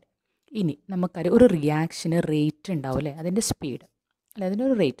halide. ഇനി നമുക്കറിയാം ഒരു റിയാക്ഷന് റേറ്റ് ഉണ്ടാവും അല്ലേ, അതിൻ്റെ സ്പീഡ് അല്ലെ,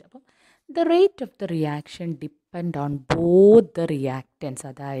 അതിനൊരു റേറ്റ്. അപ്പം the rate of the reaction depend on both the reactance.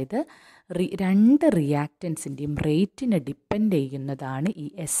 അതായത് രണ്ട് റിയാക്റ്റൻസിൻ്റെയും റേറ്റിനെ ഡിപ്പെൻഡ് ചെയ്യുന്നതാണ് ഈ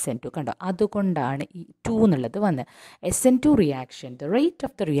SN2. കണ്ടോ, അതുകൊണ്ടാണ് ഈ 2 എന്നുള്ളത് വന്നത്. SN2 reaction, the rate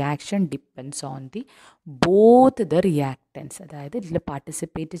of the reaction depends on the both the reactance. അതായത് ഇതിൽ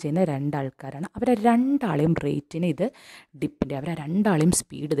പാർട്ടിസിപ്പേറ്റ് ചെയ്യുന്ന രണ്ടാൾക്കാരാണ്, അവരെ രണ്ടാളെയും റേറ്റിന് ഇത് ഡിപ്പെൻഡ് ചെയ്യും. അവരെ രണ്ടാളെയും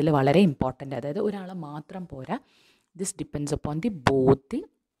സ്പീഡ് ഇതിൽ വളരെ ഇമ്പോർട്ടൻ്റ്. അതായത് ഒരാളെ മാത്രം പോരാ, this depends upon the both the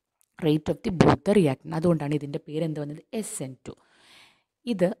rate of the both the reactant. അതുകൊണ്ടാണ് ഇതിൻ്റെ പേര് എന്ത് വന്നത്, SN2.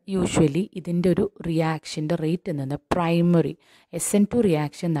 ഇത് യൂഷ്വലി ഇതിൻ്റെ ഒരു റിയാക്ഷൻ്റെ റേറ്റ് നിന്ന് പ്രൈമറി SN2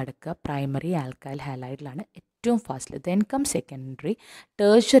 റിയാക്ഷൻ നടക്കുക പ്രൈമറി ആൽക്കൈൽ ഹാലൈഡിലാണ് ഏറ്റവും ഫാസ്റ്റ്. ദെൻ കം സെക്കൻഡറി,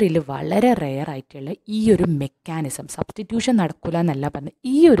 ടേർഷ്യറിയിൽ വളരെ റെയർ ആയിട്ടുള്ള ഈ ഒരു മെക്കാനിസം, സബ്സ്റ്റിറ്റ്യൂഷൻ നടക്കില്ല എന്നല്ല പറഞ്ഞത്,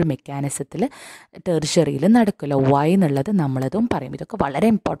 ഈ ഒരു മെക്കാനിസത്തിൽ ടേർഷ്യറിയിൽ നടക്കില്ല. വൈ എന്നുള്ളത് നമ്മളതും പറയും. ഇതൊക്കെ വളരെ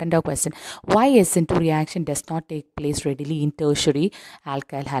ഇമ്പോർട്ടൻ്റ് ആ question. Y SN2 reaction does not take place readily in tertiary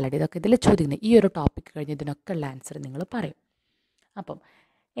alkyl halide, ഇതൊക്കെ ഇതിൽ ചോദിക്കുന്നത്. ഈ ഒരു ടോപ്പിക് കഴിഞ്ഞ് ഇതിനൊക്കെ ഉള്ള ആൻസർ നിങ്ങൾ പറയും. അപ്പം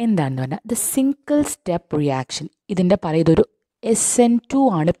എന്താണെന്ന് പറഞ്ഞാൽ ദ സിംഗിൾ സ്റ്റെപ്പ് റിയാക്ഷൻ, ഇതിൻ്റെ ഇതൊരു SN2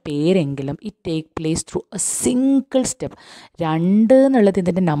 ആണ് പേരെങ്കിലും it take place through A single step. 2 എന്നുള്ളത്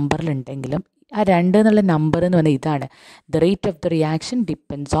ഇതിൻ്റെ നമ്പറിലുണ്ടെങ്കിലും ആ 2 എന്നുള്ള നമ്പർ എന്ന് പറഞ്ഞാൽ ഇതാണ്, the rate of the reaction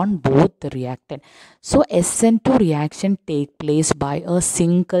depends on both the reactant. So SN2 reaction take place by A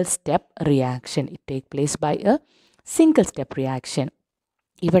single step reaction. It take place by A single step reaction.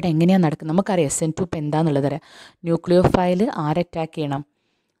 ഇവിടെ എങ്ങനെയാണ് നടക്കുന്നത് നമുക്കറിയാം. SN2 ഇപ്പം എന്താണെന്നുള്ളത് അറിയാം. ന്യൂക്ലിയോഫൈൽ അറ്റാക്ക് ചെയ്യണം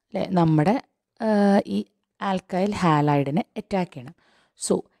അല്ലേ, നമ്മുടെ ഈ ആൽക്കൈൽ ഹാലൈഡിനെ അറ്റാക്ക് ചെയ്യണം.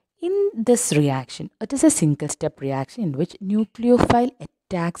 So in this reaction it is A single step reaction in which nucleophile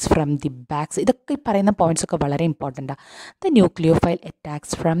attacks from the backs. ഇതൊക്കെ ഈ പറയുന്ന പോയിൻറ്റ്സ് ഒക്കെ വളരെ ഇമ്പോർട്ടൻ്റാണ്. The nucleophile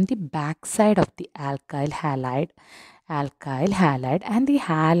attacks from the back side of the alkyl halide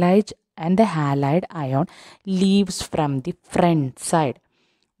and the halide ion leaves from the front side.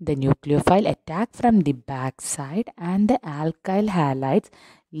 The nucleophile attack from the back side and the alkyl halides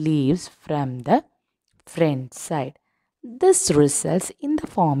leaves from the front side. This results in the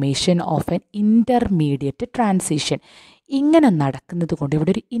formation of an intermediate transition. ഇങ്ങനെ നടക്കുന്നത് കൊണ്ട്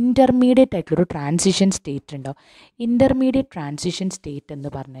ഇവിടെ ഒരു intermediate ആയിട്ടുള്ളൊരു transition state ഉണ്ടാവും. Intermediate transition state എന്ന്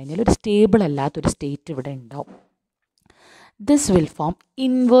പറഞ്ഞു കഴിഞ്ഞാൽ ഒരു സ്റ്റേബിൾ അല്ലാത്തൊരു സ്റ്റേറ്റ് ഇവിടെ ഉണ്ടാവും. This will form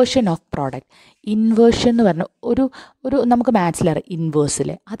inversion of product. Inversion എന്ന് പറഞ്ഞാൽ ഒരു നമുക്ക് മാത്സിലറിയാം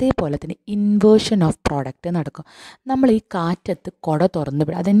ഇൻവേഴ്സിലെ, അതേപോലെ തന്നെ ഇൻവേർഷൻ ഓഫ് പ്രോഡക്റ്റ് നടക്കും. നമ്മൾ ഈ കാറ്റത്ത് കുട തുറന്നു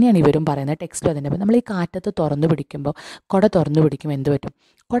പിടിക്കും, അതുതന്നെയാണ് ഇവരും പറയുന്നത്, ടെക്സ്റ്റിലും അതിൻ്റെ. നമ്മൾ ഈ കാറ്റത്ത് തുറന്നു പിടിക്കുമ്പോൾ, കുട തുറന്നു പിടിക്കുമ്പോൾ എന്ത് പറ്റും,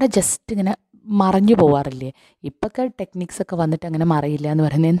 കുട ജസ്റ്റ് ഇങ്ങനെ മറഞ്ഞു പോവാറില്ലേ. ഇപ്പോഴൊക്കെ ടെക്നിക്സൊക്കെ വന്നിട്ട് അങ്ങനെ മറയില്ല എന്ന്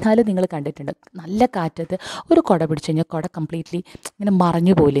പറയുന്നത്. എന്നാലും നിങ്ങൾ കണ്ടിട്ടുണ്ട്, നല്ല കാറ്റത്ത് ഒരു കുട പിടിച്ചു കഴിഞ്ഞാൽ കുട കംപ്ലീറ്റ്ലി ഇങ്ങനെ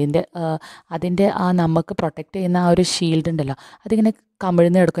മറഞ്ഞു പോയില്ലേ. അതിൻ്റെ ആ നമുക്ക് പ്രൊട്ടക്റ്റ് ചെയ്യുന്ന ആ ഒരു ഷീൽഡ് ഉണ്ടല്ലോ, അതിങ്ങനെ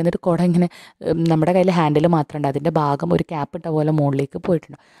കമിഴ്ന്ന് എടുക്കും. എന്നിട്ട് കുട ഇങ്ങനെ നമ്മുടെ കയ്യിൽ ഹാൻഡിൽ മാത്രമുണ്ട്, അതിൻ്റെ ഭാഗം ഒരു ക്യാപ്പ് ഇട്ട പോലെ മുകളിലേക്ക്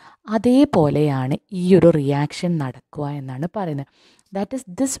പോയിട്ടുണ്ട്. അതേപോലെയാണ് ഈ ഒരു റിയാക്ഷൻ നടക്കുക എന്നാണ് പറയുന്നത്. That is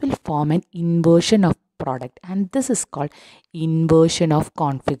this will form an inversion of product and this is called inversion of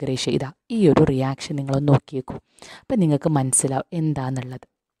configuration. ഇതാ ഈ ഒരു റിയാക്ഷൻ നിങ്ങളൊന്ന് നോക്കിയേക്കും, അപ്പം നിങ്ങൾക്ക് മനസ്സിലാവും എന്താണെന്നുള്ളത്.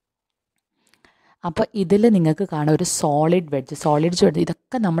 അപ്പോൾ ഇതിൽ നിങ്ങൾക്ക് കാണാം ഒരു സോളിഡ് വെഡ്ജ്.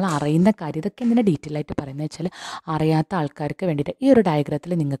 ഇതൊക്കെ നമ്മൾ അറിയുന്ന കാര്യം. ഇതൊക്കെ എന്തിനാണ് ഡീറ്റെയിൽ ആയിട്ട് പറയുന്നത് വെച്ചാൽ അറിയാത്ത ആൾക്കാർക്ക് വേണ്ടിയിട്ട്. ഈ ഒരു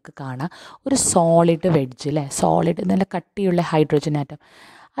ഡയഗ്രത്തിൽ നിങ്ങൾക്ക് കാണാം ഒരു സോളിഡ് വെഡ്ജ് അല്ലേ, സോളിഡ് നല്ല കട്ടിയുള്ള ഹൈഡ്രജൻ ആറ്റം.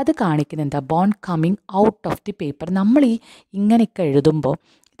 അത് കാണിക്കുന്നത് എന്താ, bond coming out of the paper. നമ്മൾ ഇങ്ങനെയൊക്കെ എഴുതുമ്പോൾ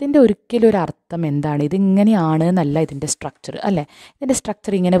ഇതിൻ്റെ ഒരിക്കലും ഒരു അർത്ഥം എന്താണ്, ഇതിങ്ങനെയാണ് എന്നല്ല ഇതിൻ്റെ സ്ട്രക്ചർ അല്ലേ. ഇതിൻ്റെ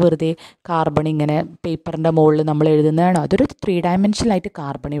സ്ട്രക്ചർ ഇങ്ങനെ വെറുതെ കാർബൺ ഇങ്ങനെ പേപ്പറിൻ്റെ മുകളിൽ നമ്മൾ എഴുതുന്നതാണോ, അതൊരു 3 ഡയമെൻഷനിലായിട്ട്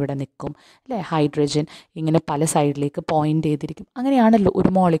കാർബൺ ഇവിടെ നിൽക്കും അല്ലേ, ഹൈഡ്രജൻ ഇങ്ങനെ പല സൈഡിലേക്ക് പോയിൻ്റ് ചെയ്തിരിക്കും. അങ്ങനെയാണല്ലോ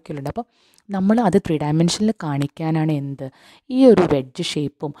ഒരു മോളിക്യൂളുണ്ട്. അപ്പോൾ നമ്മൾ അത് 3 ഡയമെൻഷനിൽ കാണിക്കാനാണ് എന്ത്, ഈ ഒരു വെഡ്ജ്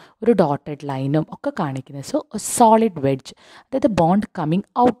ഷേപ്പും ഒരു ഡോട്ടഡ് ലൈനും ഒക്കെ കാണിക്കുന്നത്. സോ സോളിഡ് വെഡ്ജ്, അതായത് bond coming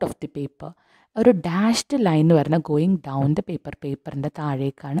out of the paper. ഒരു ഡാഷ്ഡ് ലൈൻ എന്ന് പറഞ്ഞാൽ ഗോയിങ് ഡൗൺ ദ പേപ്പറിൻ്റെ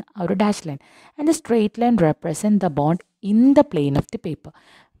താഴേക്കാണ് ആ ഒരു dash line. And straight line represent the bond in the plain of the paper,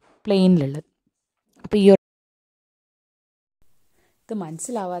 പ്ലെയിനിലുള്ളത്. അപ്പോൾ ഈ ഇത്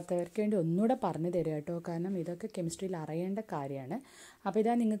മനസ്സിലാവാത്തവർക്ക് വേണ്ടി ഒന്നുകൂടെ പറഞ്ഞു തരിക കേട്ടോ, കാരണം ഇതൊക്കെ കെമിസ്ട്രിയിൽ അറിയേണ്ട കാര്യമാണ്. അപ്പോൾ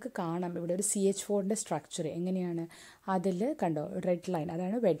ഇതാ നിങ്ങൾക്ക് കാണാം ഇവിടെ ഒരു CH4ൻ്റെ സ്ട്രക്ചർ എങ്ങനെയാണ്. അതിൽ കണ്ടോ റെഡ് ലൈൻ,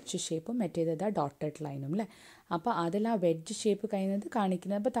 അതാണ് വെഡ്ജ് ഷേപ്പും, മറ്റേത് ഡോട്ടഡ് ലൈനും അല്ലേ. അപ്പോൾ അതിൽ ആ വെഡ്ജ് ഷേപ്പ് കഴിയുന്നത്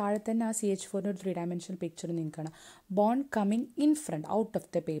കാണിക്കുന്നത്. അപ്പോൾ താഴെ തന്നെ ആ CH4ൻ്റെ ഒരു 3 ഡയമെൻഷണൽ പിക്ചർ നിങ്ങൾക്ക് കാണാം. Bond coming in front out of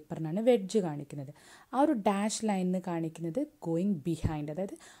the പേപ്പറിനാണ് wedge കാണിക്കുന്നത്. ആ ഒരു ഡാഷ് ലൈനിന് കാണിക്കുന്നത് ഗോയിങ് ബിഹൈൻഡ്,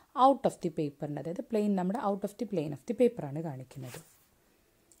 അതായത് ഔട്ട് ഓഫ് ദി പേപ്പറിൻ്റെ, അതായത് പ്ലെയിൻ, നമ്മുടെ out of the plain of the പേപ്പറാണ് കാണിക്കുന്നത്.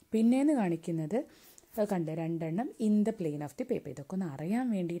 പിന്നേന്ന് കാണിക്കുന്നത് കണ്ട് 2 എണ്ണം in the plain of the paper. ഇതൊക്കെ ഒന്ന് അറിയാൻ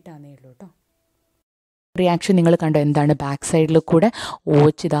വേണ്ടിയിട്ടാണേ ഉള്ളൂ കേട്ടോ. റിയാക്ഷൻ നിങ്ങൾ കണ്ടോ, എന്താണ് ബാക്ക് സൈഡിൽ കൂടെ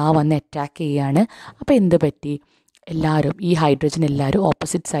OH ഇതാ വന്ന് അറ്റാക്ക് ചെയ്യുകയാണ്. അപ്പോൾ എന്ത് പറ്റി, എല്ലാവരും ഈ ഹൈഡ്രജൻ എല്ലാവരും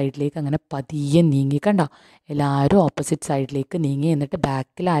ഓപ്പോസിറ്റ് സൈഡിലേക്ക് അങ്ങനെ പതിയെ നീങ്ങി കണ്ടോ, എല്ലാവരും ഓപ്പോസിറ്റ് സൈഡിലേക്ക് നീങ്ങി. എന്നിട്ട്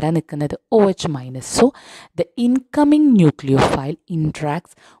ബാക്കിൽ ആരാ നിൽക്കുന്നത്? OH-. So the incoming nucleophile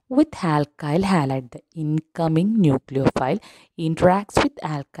interacts with alkyl halide. The incoming nucleophile interacts with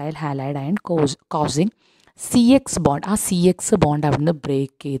alkyl halide iron causing CX bond. ആ CX ബോണ്ട് അവിടുന്ന്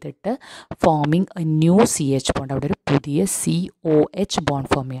ബ്രേക്ക് ചെയ്തിട്ട് forming A new CH bond. അവിടെ ഒരു പുതിയ COH ബോണ്ട്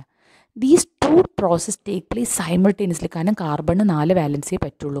ഫോം ചെയ്യുക. These two process take place simultaneously. കാരണം കാർബണിന് 4 വാലൻസേ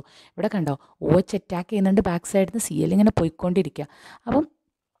പറ്റുള്ളൂ. ഇവിടെ കണ്ടോ, OH അറ്റാക്ക് ചെയ്യുന്നുണ്ട്, ബാക്ക് സൈഡിൽ നിന്ന് Cl ഇങ്ങനെ പോയിക്കൊണ്ടിരിക്കുക. അപ്പം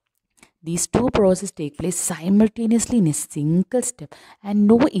these two processes take place simultaneously in a single step and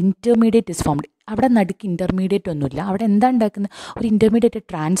no intermediate is formed. അവിടെ നടുക്ക് ഇൻ്റർമീഡിയറ്റ് ഒന്നുമില്ല. അവിടെ എന്താ ഉണ്ടാക്കുന്നത്? ഒരു ഇൻ്റർമീഡിയറ്റ്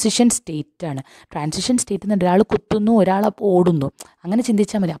ട്രാൻസിഷൻ സ്റ്റേറ്റ് ആണ്. ട്രാൻസിഷൻ സ്റ്റേറ്റിൽ നിന്ന് ഒരാൾ കുത്തുന്നു, ഒരാൾ ഓടുന്നു, അങ്ങനെ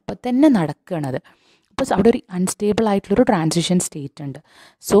ചിന്തിച്ചാൽ മതി. അപ്പം തന്നെ നടക്കുകയാണത്. അപ്പോൾ അവിടെ ഒരു അൺസ്റ്റേബിൾ ആയിട്ടുള്ളൊരു ട്രാൻസിഷൻ സ്റ്റേറ്റ് ഉണ്ട്.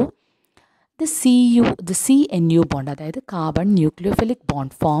 സോ the CNU bond, അതായത് carbon nucleophilic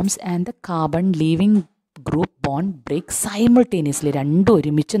bond forms and the carbon living group bond break simultaneously. രണ്ടും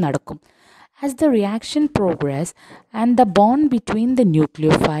ഒരുമിച്ച് നടക്കും. As the reaction progress and the bond between the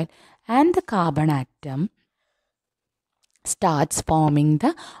nucleophile and the carbon atom starts forming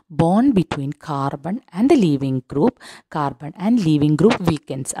the bond between carbon and the leaving group, carbon and leaving group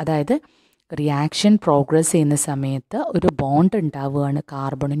weakens. അതായത് reaction progress ചെയ്യുന്ന സമയത്ത് ഒരു bond ഉണ്ടാവുകയാണ്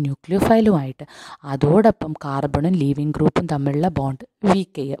കാർബണും ന്യൂക്ലിയോഫൈലുമായിട്ട്. അതോടൊപ്പം കാർബണും living ഗ്രൂപ്പും തമ്മിലുള്ള bond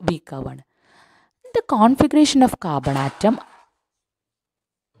വീക്കാവുകയാണ്. The configuration of carbon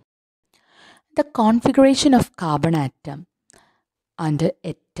atom under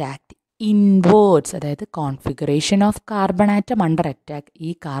attack inwards. അതായത് configuration of carbon atom under attack.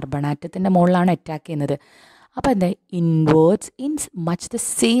 ഈ കാർബൺ ആറ്റത്തിൻ്റെ മുകളിലാണ് അറ്റാക്ക് ചെയ്യുന്നത്. അപ്പോൾ എന്താ? Inwards in much the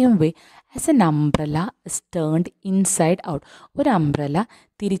same way as an umbrella is turned inside out. ഒരു umbrella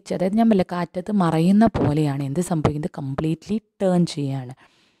തിരിച്ച്, അതായത് ഞാൻ വല്ല കാറ്റത്ത് മറയുന്ന പോലെയാണ് എന്ത് സംഭവിക്കുന്നത്? കംപ്ലീറ്റ്ലി ടേൺ ചെയ്യുകയാണ്.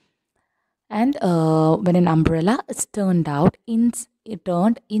 And when an umbrella is turned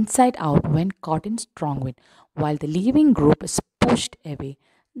inside out when caught in strong wind, while the leaving group is pushed away.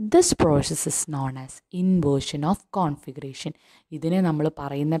 This process is known as inversion of configuration. ഇതിനെ നമ്മൾ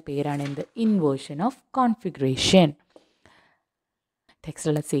പറയുന്ന പേരാണ് എന്ത്? Inversion of configuration.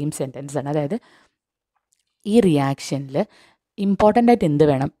 ടെക്സ്റ്റിലുള്ള same sentence ആണ്. അതായത് ഈ റിയാക്ഷനിൽ important ആയിട്ട് എന്ത്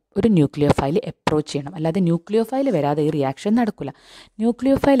വേണം? ഒരു ന്യൂക്ലിയോഫൈൽ അപ്രോച്ച് ചെയ്യണം. അല്ലാതെ ന്യൂക്ലിയോഫൈൽ വരാതെ ഈ റിയാക്ഷൻ നടക്കില്ല.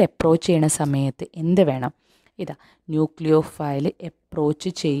 ന്യൂക്ലിയോഫൈൽ അപ്രോച്ച് ചെയ്യുന്ന സമയത്ത് എന്ത് വേണം? ഇതാ, ന്യൂക്ലിയോഫൈൽ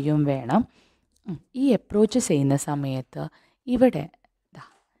അപ്രോച്ച് ചെയ്യും വേണം. ഈ അപ്രോച്ച് ചെയ്യുന്ന സമയത്ത് ഇവിടെ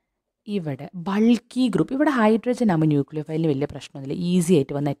ബൾക്കി ഗ്രൂപ്പ്, ഇവിടെ ഹൈഡ്രജൻ ആകുമ്പോൾ ന്യൂക്ലിയോഫൈലിന് വലിയ പ്രശ്നമൊന്നുമില്ല, ഈസി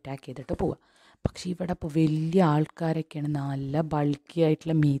ആയിട്ട് വന്ന് അറ്റാക്ക് ചെയ്തിട്ട് പോവുക. പക്ഷേ ഇവിടെ ഇപ്പോൾ വലിയ ആൾക്കാരൊക്കെയാണ്, നല്ല ബൾക്കി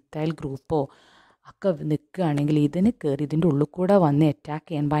ആയിട്ടുള്ള മീത്തൈൽ ഗ്രൂപ്പോ ഒക്കെ നിൽക്കുകയാണെങ്കിൽ ഇതിന് കയറി ഇതിൻ്റെ ഉള്ളിൽ കൂടെ വന്ന് അറ്റാക്ക്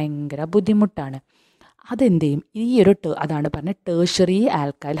ചെയ്യാൻ ഭയങ്കര ബുദ്ധിമുട്ടാണ്. അതെന്ത് ചെയ്യും? ഈ ഒരു അതാണ് പറഞ്ഞത് tertiary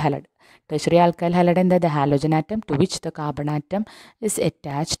alkyl halide. Tertiary alkyl halide എന്താ? The halogen atom to which the carbon atom is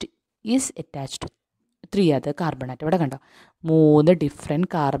attached to 3 other carbon atom. ഇവിടെ കണ്ടോ, 3 ഡിഫറെൻറ്റ്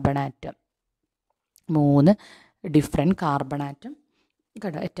കാർബൺ ആറ്റം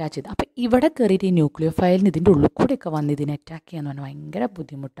കണ്ടോ അറ്റാച്ച് ചെയ്ത്. അപ്പോൾ ഇവിടെ കയറിയിട്ട് ഈ ന്യൂക്ലിയോഫൈലിന് ഇതിൻ്റെ ഉള്ളിൽ കൂടെയൊക്കെ വന്ന് ഇതിനെ അറ്റാക്ക് ചെയ്യാന്ന് പറഞ്ഞാൽ ഭയങ്കര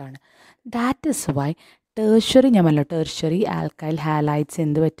ബുദ്ധിമുട്ടാണ്. That is why tertiary alkyl halides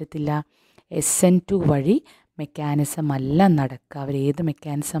എന്ത് പറ്റത്തില്ല? SN2 വഴി മെക്കാനിസം അല്ല നടക്കുക. അവർ ഏത്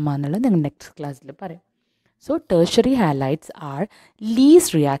മെക്കാനിസമാണെന്നുള്ളത് നിങ്ങൾ നെക്സ്റ്റ് ക്ലാസ്സിൽ പറയാം. So tertiary halides R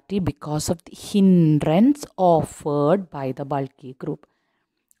least reactive because of the hindrance offered by the bulky group.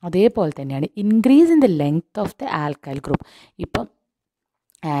 അതേപോലെ തന്നെയാണ് increase in the length of the alkyl group. ഇപ്പം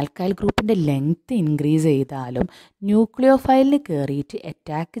ആൽക്കൈൽ ഗ്രൂപ്പിൻ്റെ ലെങ്ത്ത് ഇൻക്രീസ് ചെയ്താലും ന്യൂക്ലിയോഫൈലിന് കയറിയിട്ട്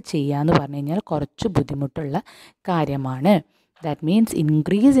അറ്റാക്ക് ചെയ്യാന്ന് പറഞ്ഞു കഴിഞ്ഞാൽ കുറച്ച് ബുദ്ധിമുട്ടുള്ള കാര്യമാണ്. That means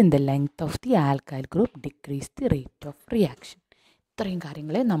increase in the length of the alkyl group decrease the rate of reaction. ഇത്രയും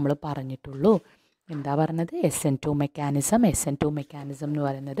കാര്യങ്ങളെ നമ്മൾ പറഞ്ഞിട്ടുള്ളൂ. എന്താ പറഞ്ഞത്? SN2 മെക്കാനിസം എന്ന്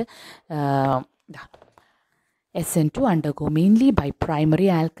പറയുന്നത് SN2 undergo mainly by primary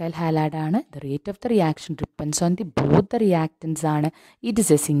alkyl halide ആണ്. The rate of the reaction depends on both the reactants ആണ്. It is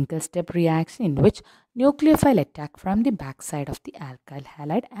a single step reaction in which nucleophile attack from the back side of the alkyl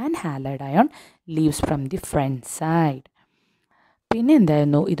halide and halide ion leaves from the front side. പിന്നെ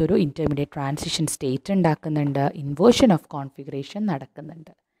എന്തായിരുന്നു? ഇതൊരു intermediate transition state ഉണ്ടാക്കുന്നുണ്ട്, inversion of configuration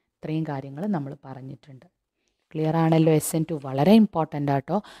നടക്കുന്നുണ്ട്. ഇത്രയും കാര്യങ്ങൾ നമ്മൾ പറഞ്ഞിട്ടുണ്ട്. Clear ആണല്ലോ? SN2 വളരെ ഇമ്പോർട്ടൻ്റ്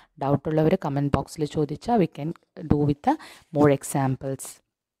ആട്ടോ. ഡൗട്ടുള്ളവർ കമൻറ്റ് ബോക്സിൽ ചോദിച്ചാൽ we can do with more examples.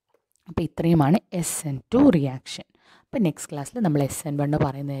 അപ്പോൾ ഇത്രയുമാണ് SN2 റിയാക്ഷൻ. അപ്പോൾ നെക്സ്റ്റ് ക്ലാസ്സിൽ നമ്മൾ SN1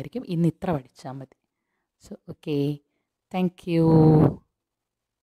 പറയുന്നതായിരിക്കും. ഇന്ന് ഇത്ര പഠിച്ചാൽ മതി. So okay, thank you.